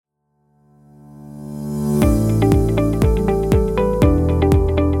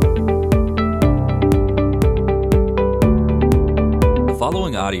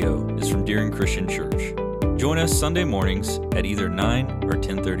Lutheran Christian Church. Join us Sunday mornings at either 9 or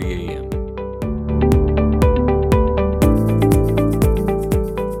 10:30 a.m.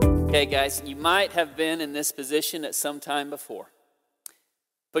 Okay, guys, you might have been in this position at some time before.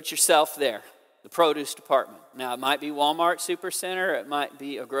 Put yourself there, the produce department. Now, it might be Walmart Supercenter, it might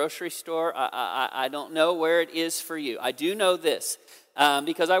be a grocery store. I don't know where it is for you. I do know this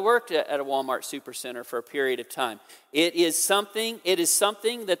because I worked at a Walmart Supercenter for a period of time. It is something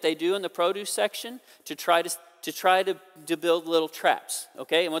that they do in the produce section to try to build little traps,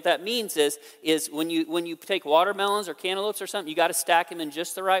 okay? And what that means is when you take watermelons or cantaloupes or something, you got to stack them in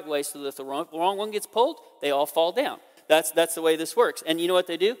just the right way so that if the wrong one gets pulled, they all fall down. That's the way this works. And you know what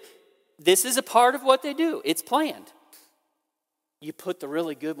they do? This is a part of what they do. It's planned. You put the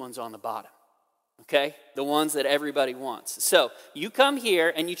really good ones on the bottom, okay? The ones that everybody wants. So you come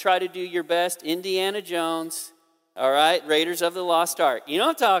here and you try to do your best Indiana Jones, all right, Raiders of the Lost Ark. You know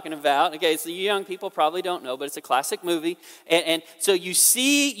what I'm talking about. Okay, so you young people probably don't know, but it's a classic movie. And so you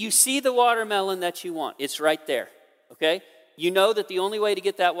see the watermelon that you want. It's right there, okay? You know that the only way to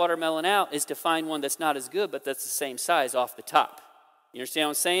get that watermelon out is to find one that's not as good, but that's the same size off the top. You understand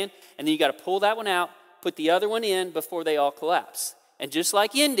what I'm saying? And then you got to pull that one out, put the other one in before they all collapse. And just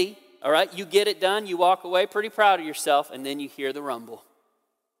like Indy, all right, you get it done, you walk away pretty proud of yourself, and then you hear the rumble.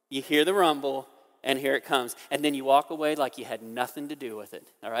 You hear the rumble, and here it comes. And then you walk away like you had nothing to do with it,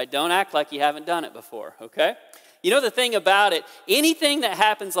 all right? Don't act like you haven't done it before, okay? You know the thing about it, anything that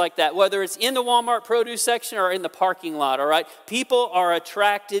happens like that, whether it's in the Walmart produce section or in the parking lot, all right, people are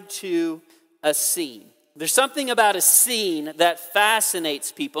attracted to a scene. There's something about a scene that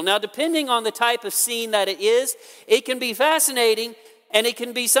fascinates people. Now, depending on the type of scene that it is, it can be fascinating and it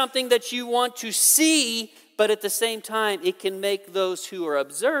can be something that you want to see, but at the same time, it can make those who are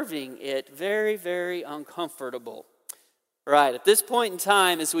observing it very, very uncomfortable. Right, at this point in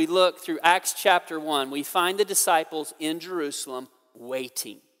time, as we look through Acts chapter 1, we find the disciples in Jerusalem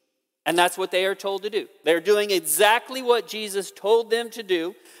waiting. And that's what they are told to do. They're doing exactly what Jesus told them to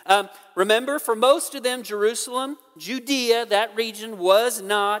do. Remember, for most of them, Jerusalem, Judea, that region was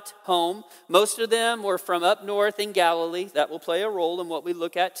not home. Most of them were from up north in Galilee. That will play a role in what we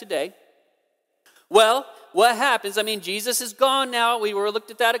look at today. Well, what happens? I mean, Jesus is gone now. We looked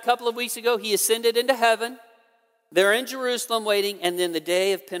at that a couple of weeks ago. He ascended into heaven. They're in Jerusalem waiting, and then the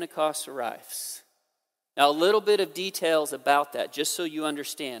day of Pentecost arrives. Now, a little bit of details about that, just so you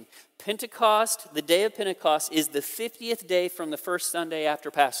understand. Pentecost, the day of Pentecost, is the 50th day from the first Sunday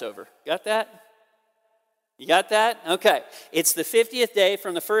after Passover. Got that? You got that? Okay. It's the 50th day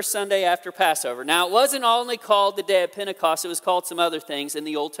from the first Sunday after Passover. Now, it wasn't only called the day of Pentecost. It was called some other things in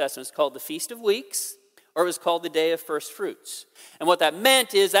the Old Testament. It's called the Feast of Weeks, or it was called the Day of First Fruits. And what that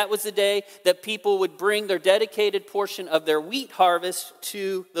meant is that was the day that people would bring their dedicated portion of their wheat harvest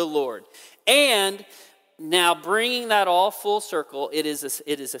to the Lord. And now, bringing that all full circle, it is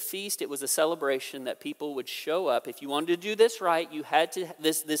a feast. It was a celebration that people would show up. If you wanted to do this right,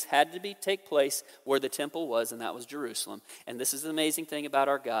 this had to take place where the temple was, and that was Jerusalem. And this is the amazing thing about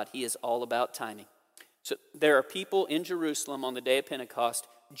our God. He is all about timing. So there are people in Jerusalem on the day of Pentecost,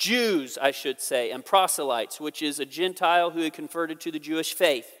 Jews, I should say, and proselytes, which is a Gentile who had converted to the Jewish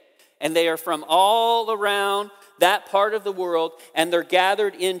faith. And they are from all around that part of the world, and they're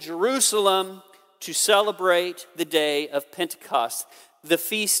gathered in Jerusalem to celebrate the day of Pentecost, the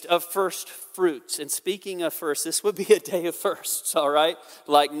Feast of First Fruits. And speaking of first, this would be a day of firsts, all right?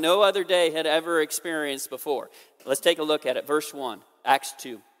 Like no other day had ever experienced before. Let's take a look at it. Verse 1, Acts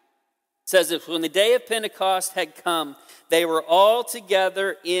 2. It says that when the day of Pentecost had come, they were all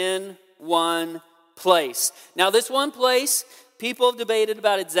together in one place. Now, this one place, people have debated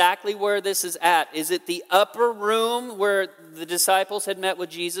about exactly where this is at. Is it the upper room where the disciples had met with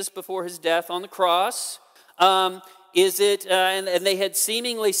Jesus before his death on the cross? Is it, and they had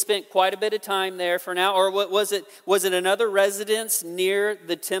seemingly spent quite a bit of time there for now, or what was it? Was it another residence near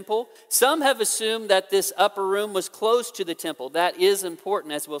the temple? Some have assumed that this upper room was close to the temple. That is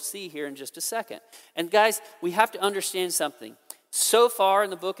important, as we'll see here in just a second. And guys, we have to understand something. So far in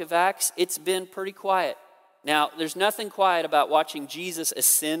the book of Acts, it's been pretty quiet. Now, there's nothing quiet about watching Jesus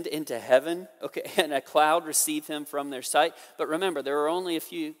ascend into heaven, okay, and a cloud receive him from their sight. But remember, there were only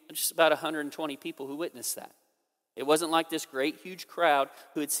just about 120 people who witnessed that. It wasn't like this great, huge crowd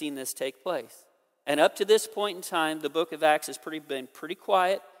who had seen this take place. And up to this point in time, the book of Acts has been pretty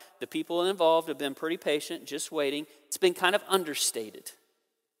quiet. The people involved have been pretty patient, just waiting. It's been kind of understated,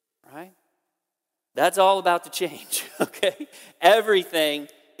 right? That's all about to change, okay? Everything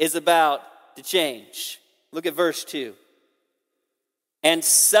is about to change. Look at verse 2. And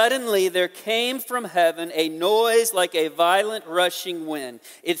suddenly there came from heaven a noise like a violent rushing wind.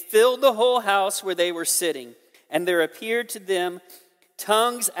 It filled the whole house where they were sitting. And there appeared to them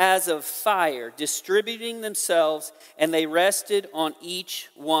tongues as of fire, distributing themselves, and they rested on each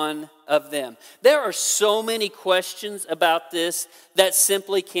one of them. There are so many questions about this that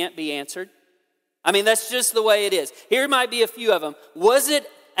simply can't be answered. I mean, that's just the way it is. Here might be a few of them. Was it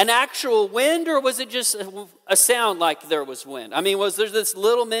an actual wind, or was it just a sound like there was wind? I mean, was there this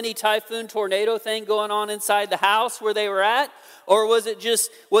little mini typhoon tornado thing going on inside the house where they were at? Or was it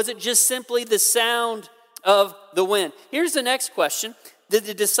just simply the sound of the wind? Here's the next question. Did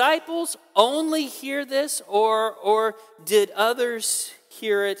the disciples only hear this, or did others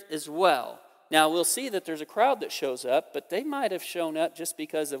hear it as well? Now, we'll see that there's a crowd that shows up, but they might have shown up just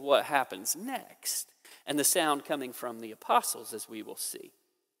because of what happens next and the sound coming from the apostles, as we will see.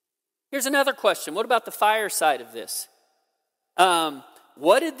 Here's another question. What about the fire side of this?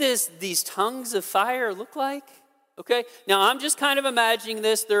 What did these tongues of fire look like? Okay, now I'm just kind of imagining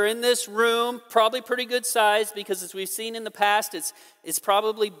this. They're in this room, probably pretty good size, because as we've seen in the past, it's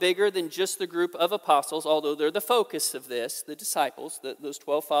probably bigger than just the group of apostles, although they're the focus of this, the disciples, those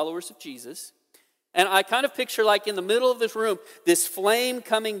 12 followers of Jesus. And I kind of picture, like, in the middle of this room, this flame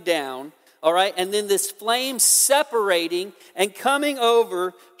coming down, all right, and then this flame separating and coming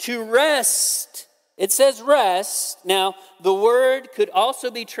over to rest. It says rest. Now, the word could also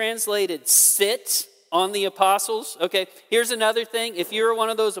be translated sit on the apostles. Okay, here's another thing. If you're one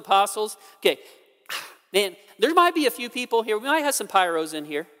of those apostles, okay, man, there might be a few people here. We might have some pyros in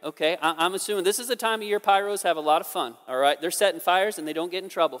here, okay? I'm assuming this is the time of year pyros have a lot of fun, all right? They're setting fires and they don't get in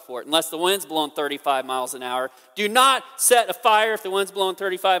trouble for it, unless the wind's blowing 35 miles an hour. Do not set a fire if the wind's blowing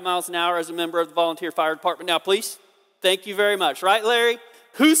 35 miles an hour as a member of the volunteer fire department. Now, please, thank you very much. Right, Larry?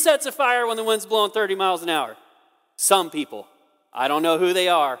 Who sets a fire when the wind's blowing 30 miles an hour? Some people. I don't know who they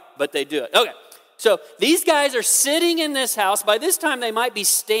are, but they do it. Okay. So these guys are sitting in this house. By this time, they might be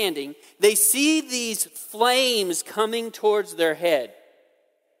standing. They see these flames coming towards their head.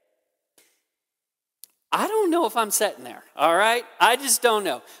 I don't know if I'm sitting there, all right? I just don't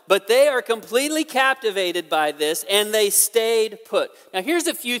know. But they are completely captivated by this, and they stayed put. Now, here's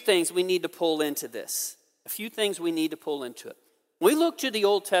a few things we need to pull into this. A few things we need to pull into it. When we look to the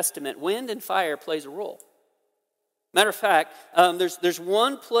Old Testament, wind and fire plays a role. Matter of fact, there's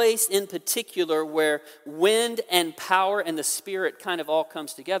one place in particular where wind and power and the Spirit kind of all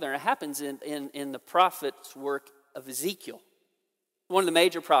comes together. And it happens in the prophet's work of Ezekiel. One of the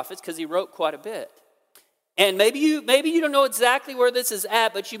major prophets, because he wrote quite a bit. And maybe you don't know exactly where this is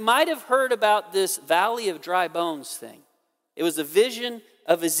at, but you might have heard about this valley of dry bones thing. It was a vision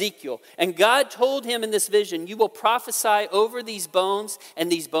of Ezekiel. And God told him in this vision, you will prophesy over these bones,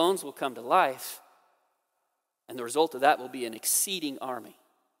 and these bones will come to life. And the result of that will be an exceeding army.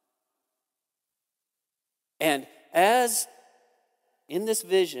 And as in this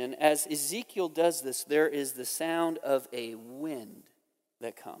vision, as Ezekiel does this, there is the sound of a wind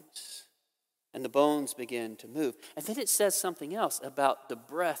that comes. And the bones begin to move. And then it says something else about the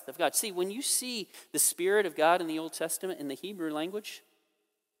breath of God. See, when you see the Spirit of God in the Old Testament in the Hebrew language,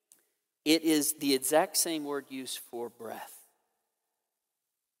 it is the exact same word used for breath.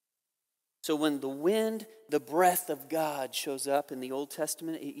 So when the wind, the breath of God shows up in the Old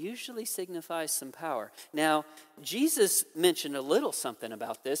Testament, it usually signifies some power. Now, Jesus mentioned a little something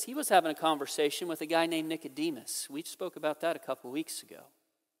about this. He was having a conversation with a guy named Nicodemus. We spoke about that a couple weeks ago.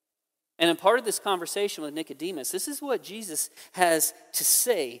 And in part of this conversation with Nicodemus, this is what Jesus has to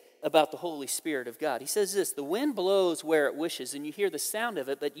say about the Holy Spirit of God. He says this, the wind blows where it wishes, and you hear the sound of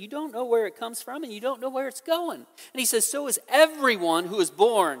it, but you don't know where it comes from, and you don't know where it's going. And he says, so is everyone who is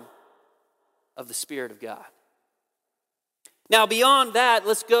born of the Spirit of God. Now, beyond that,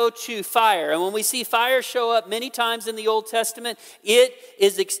 let's go to fire. And when we see fire show up many times in the Old Testament, it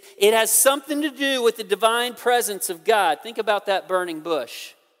has something to do with the divine presence of God. Think about that burning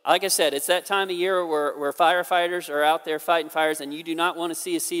bush. Like I said, it's that time of year where firefighters are out there fighting fires, and you do not want to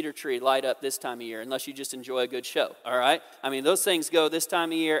see a cedar tree light up this time of year unless you just enjoy a good show, all right? I mean, those things go this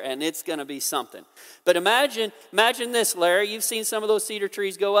time of year, and it's going to be something. But imagine this, Larry. You've seen some of those cedar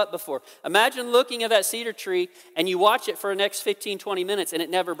trees go up before. Imagine looking at that cedar tree, and you watch it for the next 15, 20 minutes, and it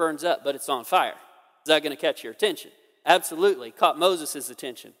never burns up, but it's on fire. Is that going to catch your attention? Absolutely. Caught Moses'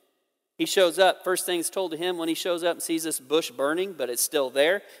 attention. He shows up, first thing is told to him when he shows up and sees this bush burning, but it's still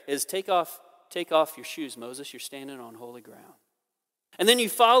there, is take off your shoes, Moses. You're standing on holy ground. And then you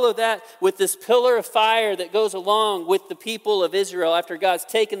follow that with this pillar of fire that goes along with the people of Israel after God's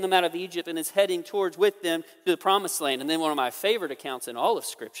taken them out of Egypt and is heading towards with them to the promised land. And then one of my favorite accounts in all of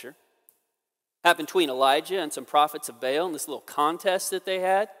Scripture Happened between Elijah and some prophets of Baal in this little contest that they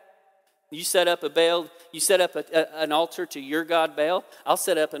had. You set up an altar to your god Baal. I'll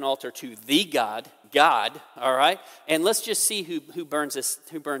set up an altar to the God, all right? And let's just see who burns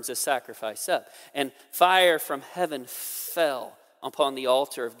this sacrifice up. And fire from heaven fell upon the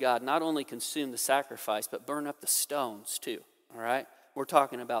altar of God, not only consumed the sacrifice, but burned up the stones too, all right? We're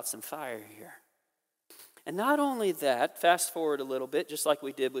talking about some fire here. And not only that, fast forward a little bit, just like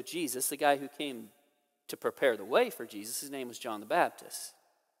we did with Jesus, the guy who came to prepare the way for Jesus, his name was John the Baptist.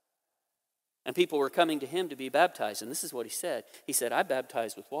 And people were coming to him to be baptized. And this is what he said. He said, I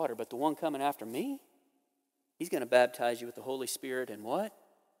baptize with water, but the one coming after me, he's going to baptize you with the Holy Spirit and what?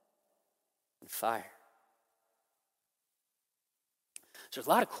 And fire. So there's a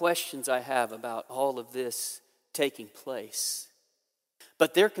lot of questions I have about all of this taking place.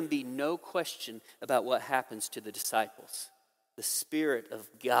 But there can be no question about what happens to the disciples. The Spirit of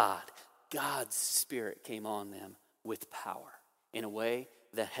God, God's Spirit came on them with power in a way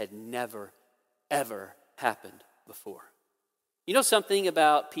that had never, ever happened before. You know something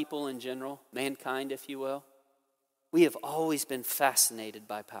about people in general, mankind, if you will? We have always been fascinated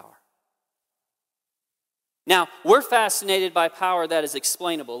by power. Now, we're fascinated by power that is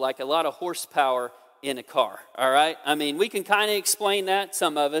explainable, like a lot of horsepower in a car, all right? I mean, we can kind of explain that.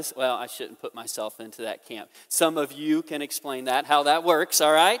 Some of us, well, I shouldn't put myself into that camp. Some of you can explain that, how that works,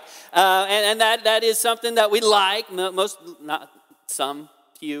 all right? And that is something that we like. Most, not some,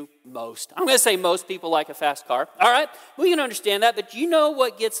 few, most. I'm going to say most people like a fast car, all right? We can understand that, but you know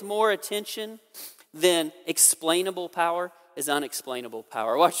what gets more attention than explainable power is unexplainable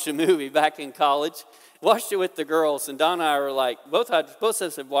power. I watched a movie back in college. Watched it with the girls, and Don and I were like, both of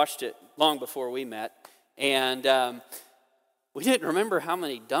us had watched it long before we met, and we didn't remember how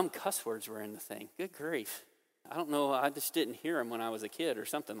many dumb cuss words were in the thing. Good grief. I don't know, I just didn't hear them when I was a kid or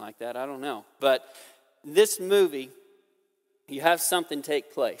something like that. I don't know. But this movie, you have something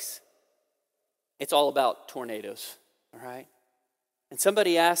take place. It's all about tornadoes, all right? And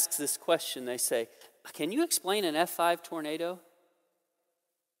somebody asks this question, they say, can you explain an F5 tornado?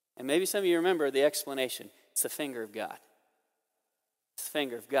 And maybe some of you remember the explanation. It's the finger of God. It's the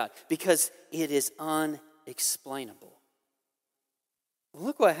finger of God. Because it is unexplainable.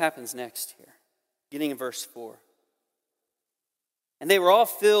 Look what happens next here. Beginning in verse 4. And they were all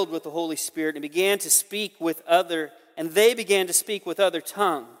filled with the Holy Spirit and they began to speak with other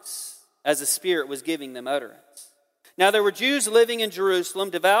tongues as the Spirit was giving them utterance. Now there were Jews living in Jerusalem,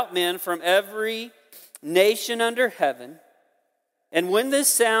 devout men from every nation under heaven. And when this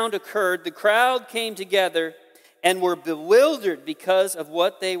sound occurred, the crowd came together and were bewildered because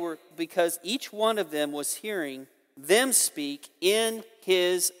each one of them was hearing them speak in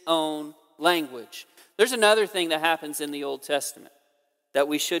his own language. There's another thing that happens in the Old Testament that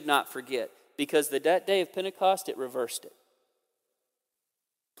we should not forget, because that day of Pentecost, it reversed it.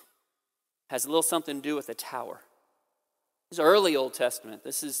 Has a little something to do with a tower. This is early Old Testament.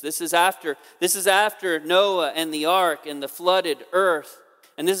 This is after Noah and the ark and the flooded earth.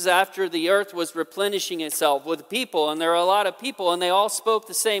 And this is after the earth was replenishing itself with people. And there are a lot of people and they all spoke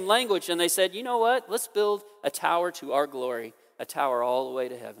the same language. And they said, you know what? Let's build a tower to our glory. A tower all the way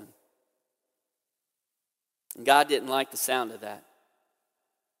to heaven. And God didn't like the sound of that.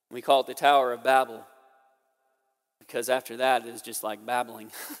 We call it the Tower of Babel. Because after that, it is just like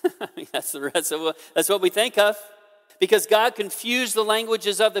babbling. I mean, that's what we think of. Because God confused the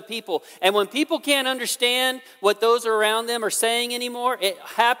languages of the people. And when people can't understand what those around them are saying anymore, it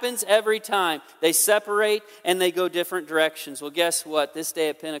happens every time. They separate and they go different directions. Well, guess what? This day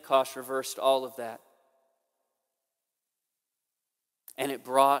of Pentecost reversed all of that. And it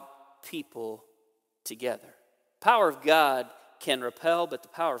brought people together. The power of God can repel, but the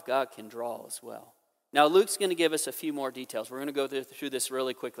power of God can draw as well. Now, Luke's going to give us a few more details. We're going to go through this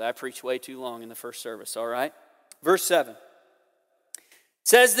really quickly. I preached way too long in the first service, all right? Verse 7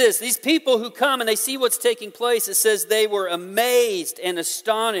 says this, these people who come and they see what's taking place, it says they were amazed and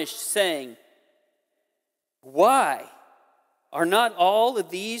astonished, saying, why? Are not all of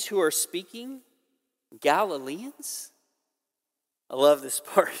these who are speaking Galileans? I love this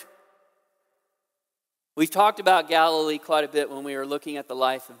part. We've talked about Galilee quite a bit when we were looking at the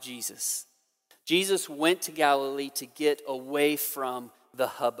life of Jesus. Jesus went to Galilee to get away from the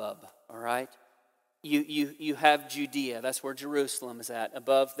hubbub, all right? You have Judea. That's where Jerusalem is at.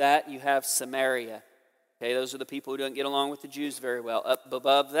 Above that, you have Samaria. Okay, those are the people who don't get along with the Jews very well. Up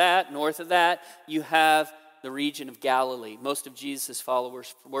above that, north of that, you have the region of Galilee. Most of Jesus'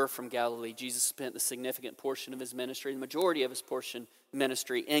 followers were from Galilee. Jesus spent a significant portion of his ministry, the majority of his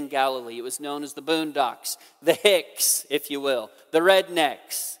ministry in Galilee. It was known as the Boondocks, the Hicks, if you will, the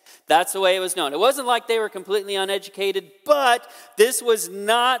Rednecks. That's the way it was known. It wasn't like they were completely uneducated, but this was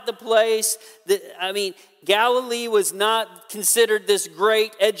not the place Galilee was not considered this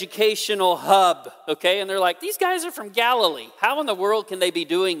great educational hub, okay? And they're like, these guys are from Galilee. How in the world can they be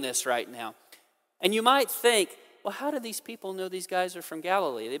doing this right now? And you might think, well, how do these people know these guys are from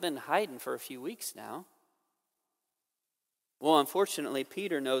Galilee? They've been hiding for a few weeks now. Well, unfortunately,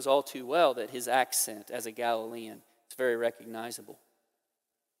 Peter knows all too well that his accent as a Galilean is very recognizable.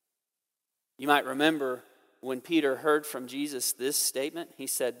 You might remember when Peter heard from Jesus this statement. He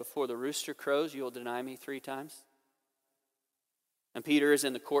said, before the rooster crows, you'll deny me 3 times. And Peter is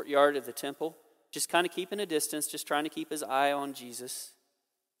in the courtyard of the temple, just kind of keeping a distance, just trying to keep his eye on Jesus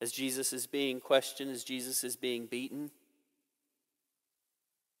as Jesus is being questioned, as Jesus is being beaten.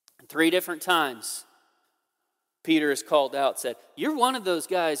 And 3 different times, Peter is called out, said, you're one of those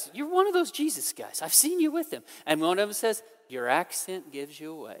guys, you're one of those Jesus guys. I've seen you with him. And one of them says, your accent gives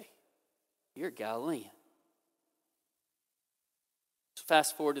you away. You're a Galilean. So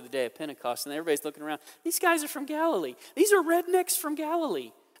fast forward to the day of Pentecost, and everybody's looking around. These guys are from Galilee. These are rednecks from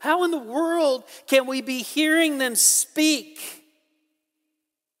Galilee. How in the world can we be hearing them speak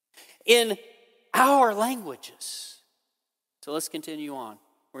in our languages? So let's continue on.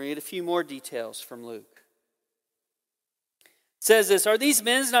 We're going to get a few more details from Luke. It says this, are these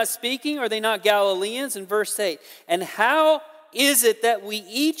men not speaking? Are they not Galileans? In verse 8, and how is it that we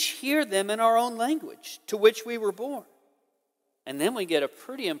each hear them in our own language to which we were born? And then we get a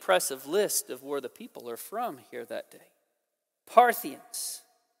pretty impressive list of where the people are from here that day. Parthians,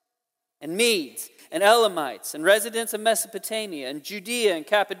 and Medes, and Elamites, and residents of Mesopotamia, and Judea, and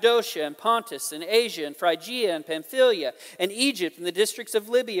Cappadocia, and Pontus, and Asia, and Phrygia, and Pamphylia, and Egypt, and the districts of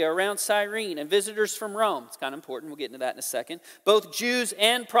Libya around Cyrene, and visitors from Rome. It's kind of important. We'll get into that in a second. Both Jews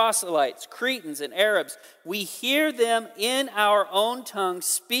and proselytes, Cretans and Arabs. We hear them in our own tongue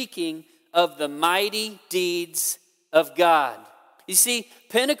speaking of the mighty deeds of God. You see,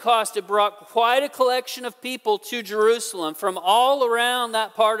 Pentecost had brought quite a collection of people to Jerusalem from all around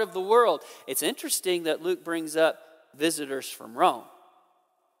that part of the world. It's interesting that Luke brings up visitors from Rome.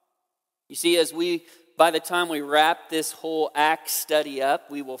 You see, by the time we wrap this whole Acts study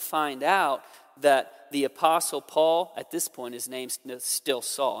up, we will find out that the Apostle Paul, at this point, his name's still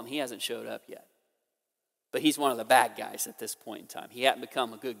Saul, and he hasn't showed up yet. But he's one of the bad guys at this point in time. He hadn't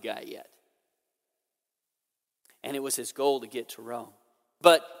become a good guy yet. And it was his goal to get to Rome.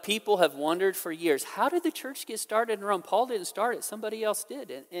 But people have wondered for years, how did the church get started in Rome? Paul didn't start it, somebody else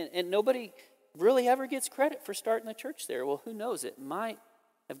did. And nobody really ever gets credit for starting the church there. Well, who knows? It might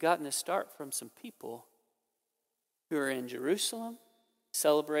have gotten a start from some people who are in Jerusalem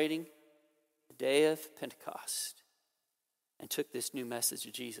celebrating the day of Pentecost and took this new message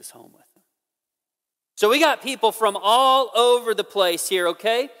of Jesus home with them. So we got people from all over the place here,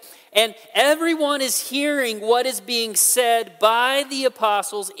 okay? And everyone is hearing what is being said by the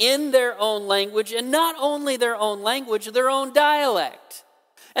apostles in their own language, and not only their own language, their own dialect.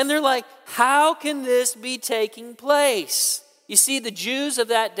 And they're like, how can this be taking place? You see, the Jews of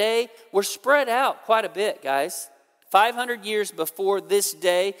that day were spread out quite a bit, guys. 500 years before this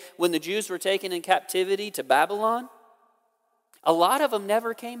day, when the Jews were taken in captivity to Babylon, a lot of them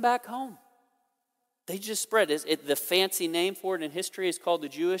never came back home. They just spread. The fancy name for it in history is called the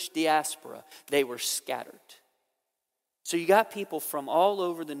Jewish diaspora. They were scattered. So you got people from all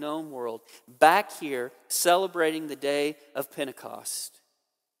over the known world back here celebrating the day of Pentecost.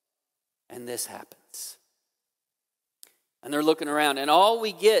 And this happens. And they're looking around. And all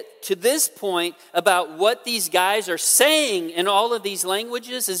we get to this point about what these guys are saying in all of these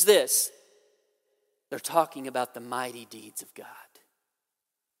languages is this. They're talking about the mighty deeds of God.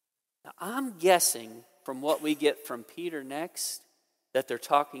 Now, I'm guessing from what we get from Peter next that they're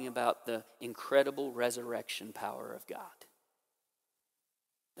talking about the incredible resurrection power of God.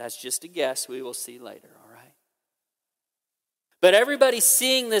 That's just a guess. We will see later, all right? But everybody's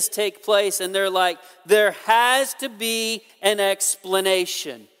seeing this take place, and they're like, there has to be an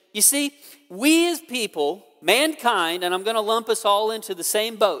explanation. You see, we as people, mankind, and I'm going to lump us all into the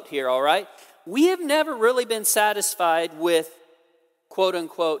same boat here, all right? We have never really been satisfied with, quote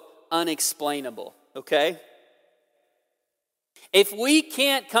unquote, unexplainable, okay? If we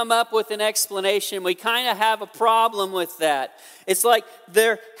can't come up with an explanation, we kind of have a problem with that. It's like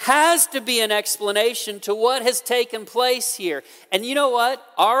there has to be an explanation to what has taken place here. And you know what?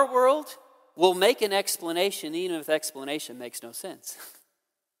 Our world will make an explanation even if the explanation makes no sense.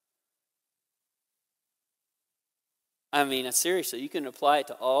 I mean, seriously, you can apply it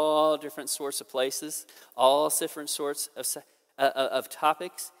to all different sorts of places, all different sorts of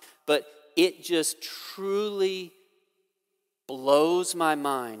topics, but it just truly blows my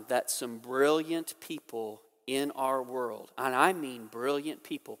mind that some brilliant people in our world, and I mean brilliant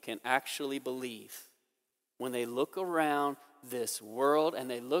people, can actually believe when they look around this world and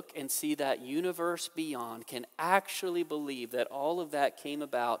they look and see that universe beyond, can actually believe that all of that came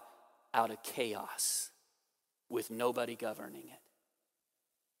about out of chaos with nobody governing it.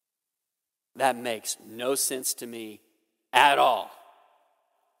 That makes no sense to me at all.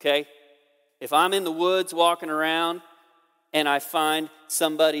 Okay? If I'm in the woods walking around and I find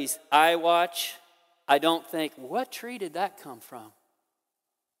somebody's iWatch, I don't think, what tree did that come from?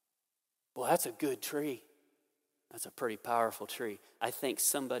 Well, that's a good tree. That's a pretty powerful tree. I think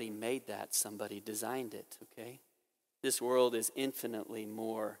somebody made that, somebody designed it, okay? This world is infinitely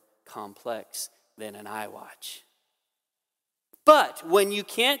more complex than an iWatch. But when you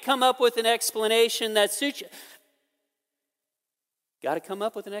can't come up with an explanation that suits you, got to come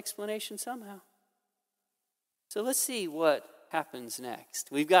up with an explanation somehow. So let's see what happens next.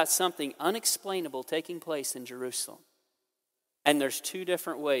 We've got something unexplainable taking place in Jerusalem. And there's two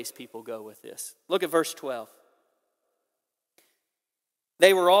different ways people go with this. Look at verse 12.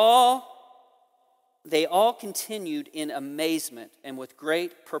 They all continued in amazement and with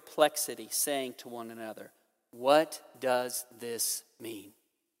great perplexity, saying to one another, "What does this mean?"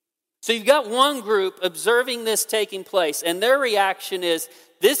 So you've got one group observing this taking place, and their reaction is,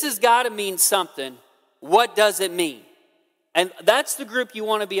 this has got to mean something. What does it mean? And that's the group you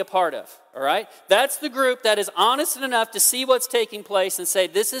want to be a part of, all right? That's the group that is honest enough to see what's taking place and say,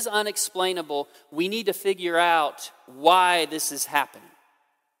 this is unexplainable. We need to figure out why this is happening.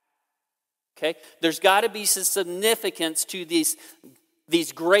 Okay? There's got to be some significance to these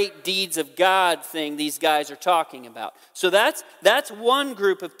great deeds of God thing these guys are talking about. So that's one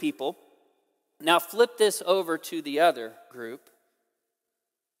group of people. Now flip this over to the other group.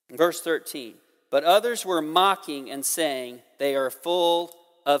 Verse 13. But others were mocking and saying, they are full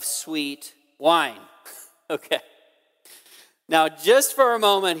of sweet wine. Okay. Now just for a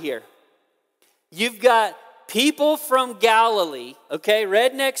moment here. You've got people from Galilee, okay,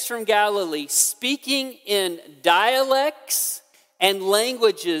 rednecks from Galilee, speaking in dialects and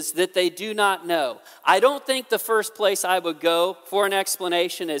languages that they do not know. I don't think the first place I would go for an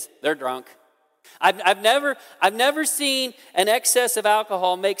explanation is they're drunk. I've never seen an excess of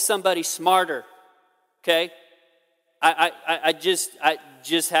alcohol make somebody smarter. Okay, I just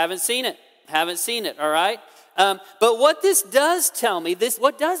haven't seen it. All right. But what this does tell me, this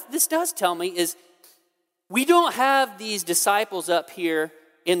does tell me is we don't have these disciples up here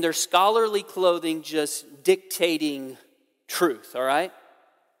in their scholarly clothing just dictating truth, all right?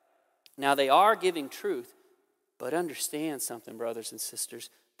 Now, they are giving truth, but understand something, brothers and sisters.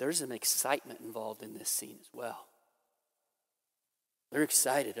 There's an excitement involved in this scene as well. They're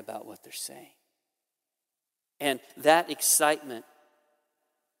excited about what they're saying. And that excitement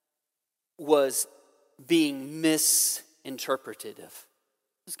was being misinterpreted of.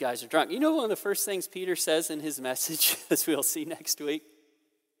 Those guys are drunk. You know one of the first things Peter says in his message, as we'll see next week?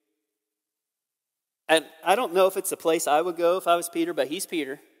 And I don't know if it's a place I would go if I was Peter, but he's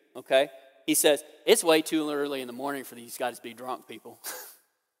Peter, okay? He says, it's way too early in the morning for these guys to be drunk, people.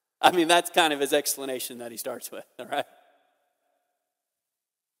 I mean, that's kind of his explanation that he starts with, all right?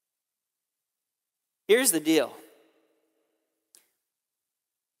 Here's the deal.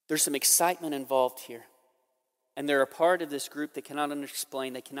 There's some excitement involved here. And they're a part of this group that cannot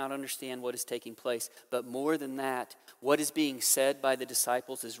explain, they cannot understand what is taking place. But more than that, what is being said by the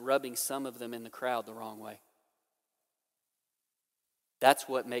disciples is rubbing some of them in the crowd the wrong way. That's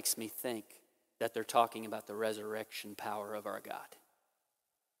what makes me think that they're talking about the resurrection power of our God.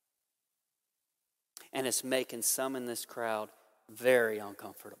 And it's making some in this crowd very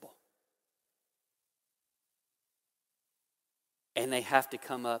uncomfortable. And they have to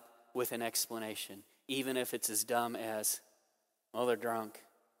come up with an explanation, even if it's as dumb as, well, they're drunk.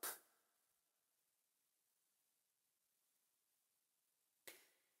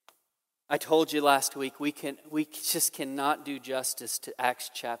 I told you last week, we just cannot do justice to Acts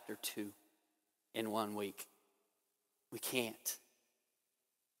chapter 2 in 1 week. We can't.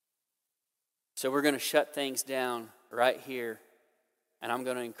 So we're going to shut things down right here, and I'm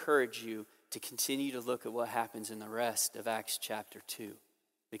going to encourage you to continue to look at what happens in the rest of Acts chapter 2.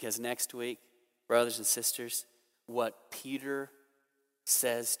 Because next week, brothers and sisters, what Peter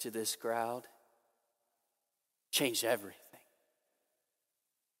says to this crowd changed everything.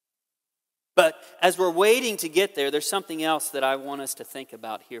 But as we're waiting to get there, there's something else that I want us to think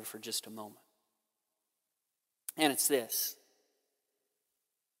about here for just a moment. And it's this.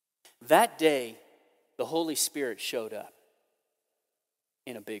 That day, the Holy Spirit showed up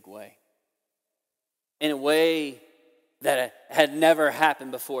in a big way. In a way that had never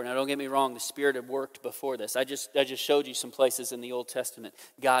happened before. Now, don't get me wrong, the Spirit had worked before this. I just showed you some places in the Old Testament.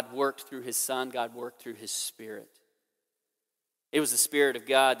 God worked through His Son. God worked through His Spirit. It was the Spirit of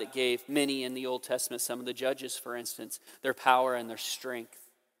God that gave many in the Old Testament, some of the judges, for instance, their power and their strength.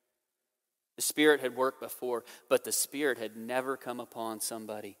 The Spirit had worked before, but the Spirit had never come upon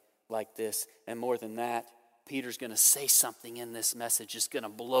somebody like this. And more than that, Peter's going to say something in this message that's going to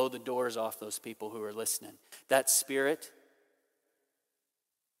blow the doors off those people who are listening. That Spirit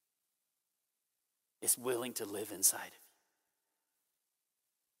is willing to live inside of you.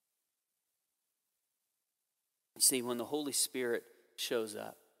 You see, when the Holy Spirit shows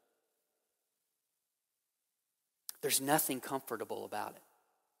up, there's nothing comfortable about it.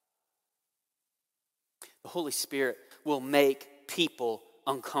 The Holy Spirit will make people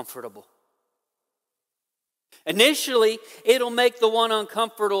uncomfortable. Initially, it'll make the one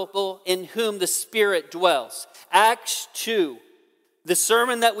uncomfortable in whom the Spirit dwells. Acts 2, the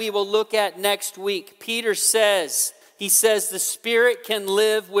sermon that we will look at next week, Peter says, he says, the Spirit can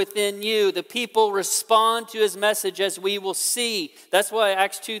live within you. The people respond to his message, as we will see. That's why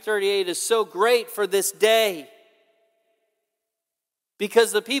Acts 2:38 is so great for this day.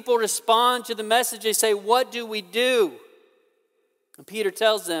 Because the people respond to the message. They say, what do we do? And Peter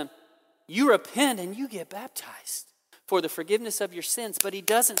tells them, you repent and you get baptized for the forgiveness of your sins. But he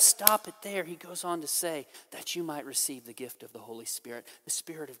doesn't stop it there. He goes on to say that you might receive the gift of the Holy Spirit, the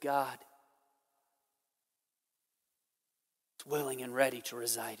Spirit of God. It's willing and ready to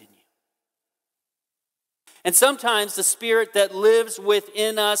reside in you. And sometimes the Spirit that lives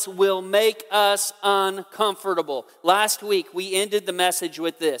within us will make us uncomfortable. Last week we ended the message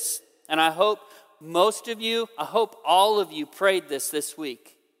with this. And I hope all of you prayed this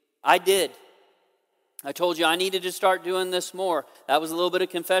week. I did. I told you I needed to start doing this more. That was a little bit of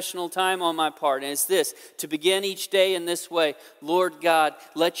confessional time on my part. And it's this, to begin each day in this way. Lord God,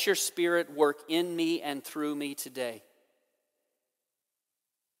 let your Spirit work in me and through me today.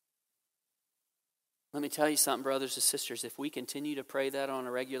 Let me tell you something, brothers and sisters. If we continue to pray that on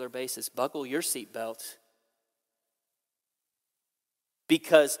a regular basis, buckle your seatbelts.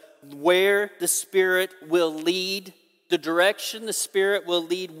 Because where the Spirit will lead, the direction the Spirit will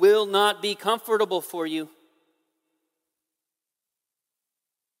lead will not be comfortable for you.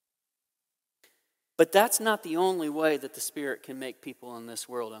 But that's not the only way that the Spirit can make people in this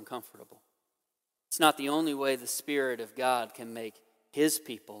world uncomfortable. It's not the only way the Spirit of God can make His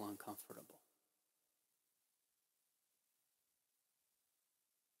people uncomfortable.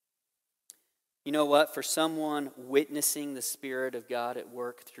 You know what? For someone witnessing the Spirit of God at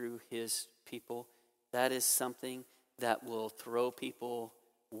work through His people, that is something that will throw people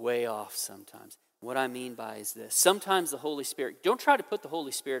way off sometimes. What I mean by is this. Sometimes the Holy Spirit, don't try to put the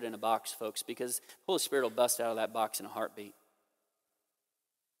Holy Spirit in a box, folks, because the Holy Spirit will bust out of that box in a heartbeat.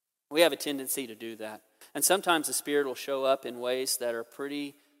 We have a tendency to do that. And sometimes the Spirit will show up in ways that are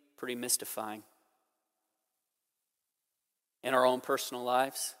pretty mystifying in our own personal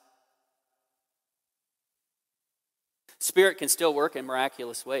lives. Spirit can still work in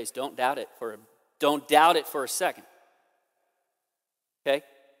miraculous ways. Don't doubt it for a second. Okay?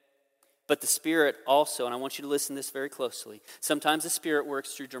 But the Spirit also, and I want you to listen to this very closely, sometimes the Spirit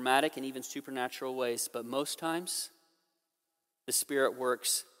works through dramatic and even supernatural ways, but most times the Spirit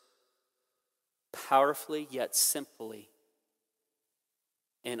works powerfully yet simply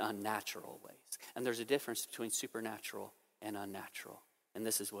in unnatural ways. And there's a difference between supernatural and unnatural. And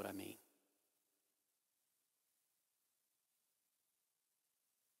this is what I mean.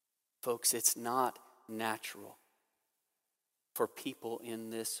 Folks, it's not natural for people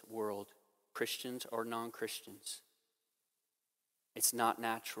in this world, Christians or non-Christians. It's not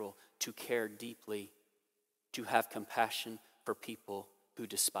natural to care deeply, to have compassion for people who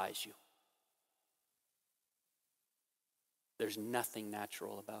despise you. There's nothing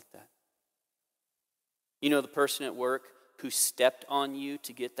natural about that. You know the person at work who stepped on you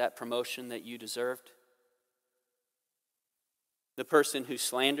to get that promotion that you deserved? The person who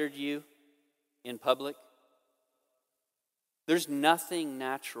slandered you in public? There's nothing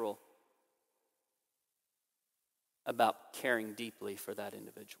natural about caring deeply for that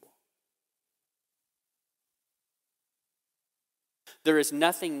individual. There is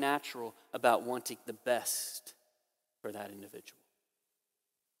nothing natural about wanting the best for that individual.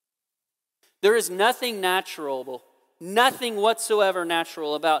 There is nothing natural, nothing whatsoever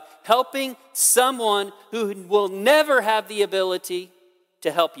natural about helping someone who will never have the ability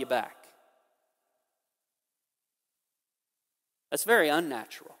to help you back. That's very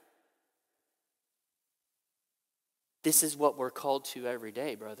unnatural. This is what we're called to every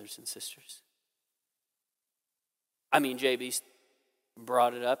day, brothers and sisters. JB's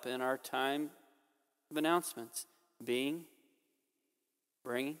brought it up in our time of announcements. Being,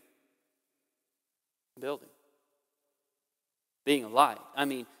 bringing, building. Being a light.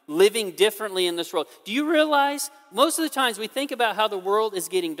 Living differently in this world. Do you realize most of the times we think about how the world is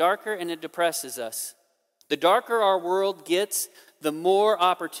getting darker and it depresses us? The darker our world gets, the more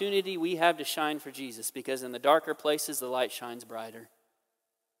opportunity we have to shine for Jesus, because in the darker places the light shines brighter.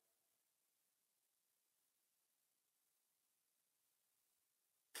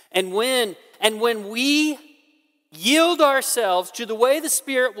 And when we yield ourselves to the way the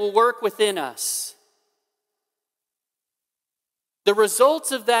Spirit will work within us, the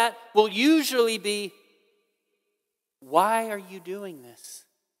results of that will usually be, why are you doing this?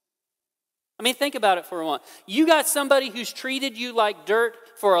 Think about it for a moment. You got somebody who's treated you like dirt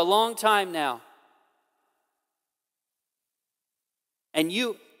for a long time now. And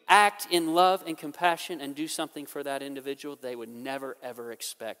you act in love and compassion and do something for that individual they would never, ever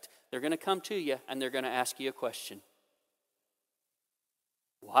expect. They're going to come to you and they're going to ask you a question.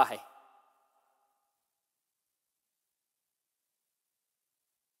 Why?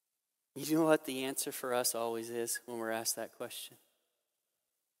 You know what the answer for us always is when we're asked that question?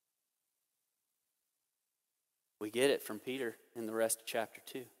 We get it from Peter in the rest of chapter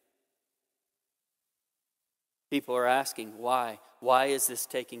 2. People are asking, why? Why is this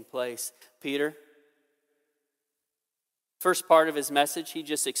taking place? Peter, first part of his message, he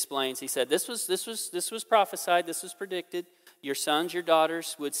just explains. He said, this was prophesied, this was predicted. Your sons, your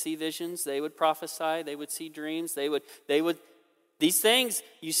daughters would see visions, they would prophesy, they would see dreams, they would these things,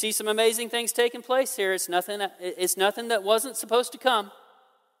 you see some amazing things taking place here. It's nothing that wasn't supposed to come.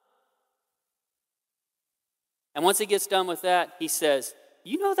 And once he gets done with that, he says,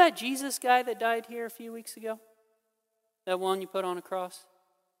 you know that Jesus guy that died here a few weeks ago? That one you put on a cross?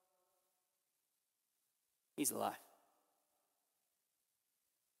 He's alive.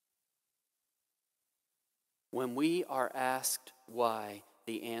 When we are asked why,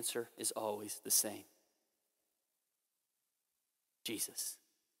 the answer is always the same. Jesus.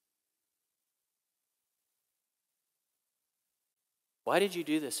 Why did you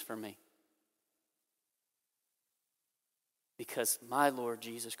do this for me? Because my Lord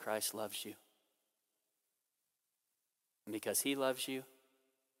Jesus Christ loves you. And because he loves you,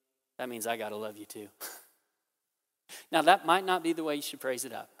 that means I got to love you too. Now, that might not be the way you should phrase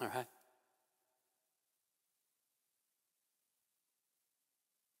it up, all right?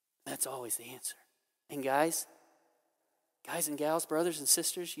 That's always the answer. And guys and gals, brothers and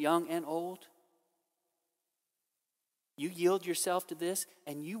sisters, young and old, you yield yourself to this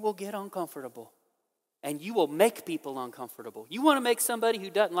and you will get uncomfortable. And you will make people uncomfortable. You want to make somebody who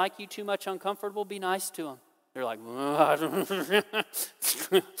doesn't like you too much uncomfortable, be nice to them. They're like,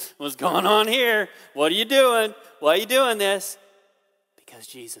 what's going on here? What are you doing? Why are you doing this? Because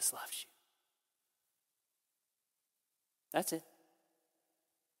Jesus loves you. That's it.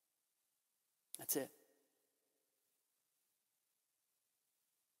 That's it.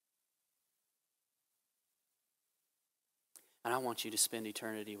 And I want you to spend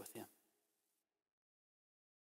eternity with him.